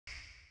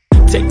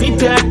Take me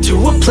back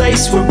to a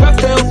place where I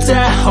felt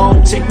at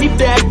home. Take me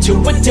back to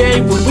a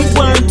day when we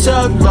weren't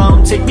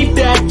alone. Take me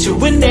back to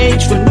an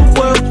age when the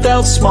world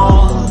felt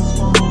small,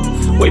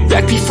 way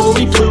back before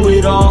we blew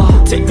it all.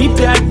 Take me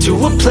back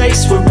to a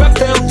place where I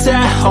felt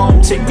at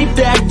home. Take me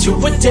back to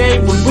a day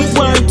when we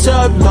weren't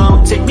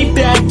alone. Take me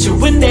back to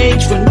an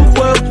age when the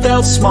world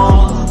felt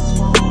small,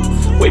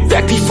 way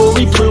back before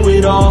we blew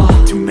it all.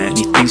 Too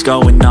many things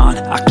going on,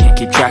 I can't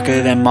keep track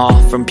of them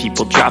all. From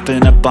people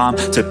dropping a bomb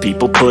to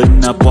people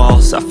putting up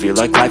walls. I feel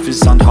like life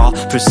is on hold,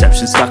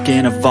 perception stuck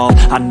in a vault.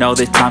 I know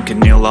that time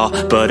can heal all,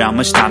 but how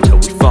much time till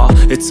we fall?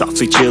 It's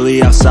awfully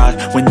chilly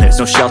outside when there's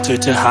no shelter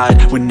to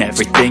hide. When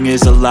everything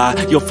is a lie,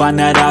 you'll find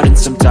that out in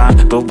some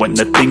time. But when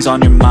the things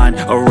on your mind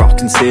are all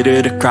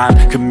considered a crime,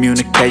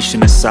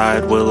 communication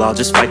aside, we'll all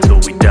just fight till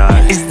we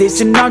die. Is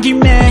this an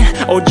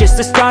argument or just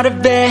the start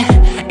of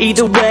it?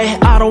 Either way,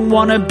 I don't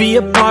wanna be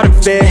a part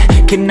of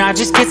it. Can I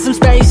just get some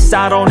space?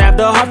 I don't have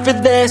the heart for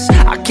this.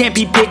 I can't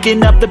be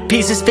picking up the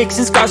pieces,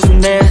 fixing scars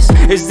from this.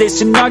 Is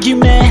this an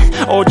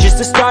argument or just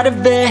the start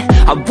of it?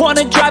 I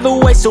wanna drive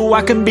away so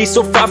I can be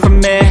so far from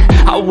it.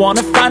 I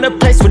wanna find a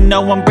place where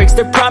no one breaks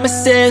their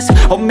promises,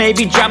 or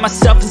maybe drown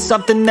myself in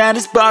something that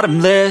is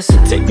bottomless.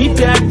 Take me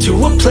back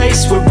to a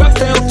place where I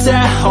felt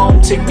at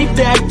home. Take me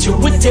back to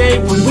a day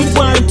when we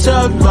weren't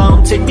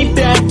alone. Take me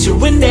back to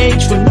an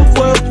age when the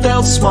world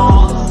felt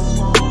small,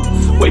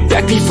 way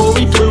back before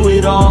we blew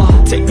it all.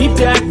 Take me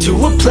back to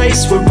a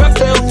place where I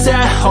felt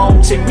at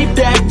home. Take me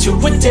back to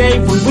a day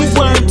when we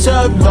weren't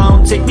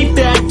alone. Take me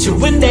back to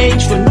an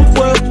age when the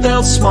world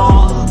felt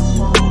small,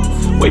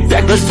 way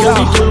back before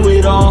we blew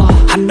it all.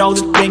 I know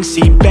that things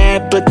seem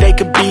bad, but they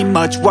could be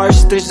much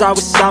worse. There's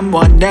always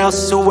someone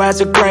else who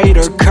has a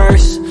greater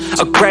curse,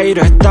 a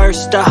greater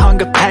thirst, a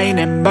hunger, pain,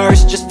 and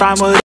mercy. Just find what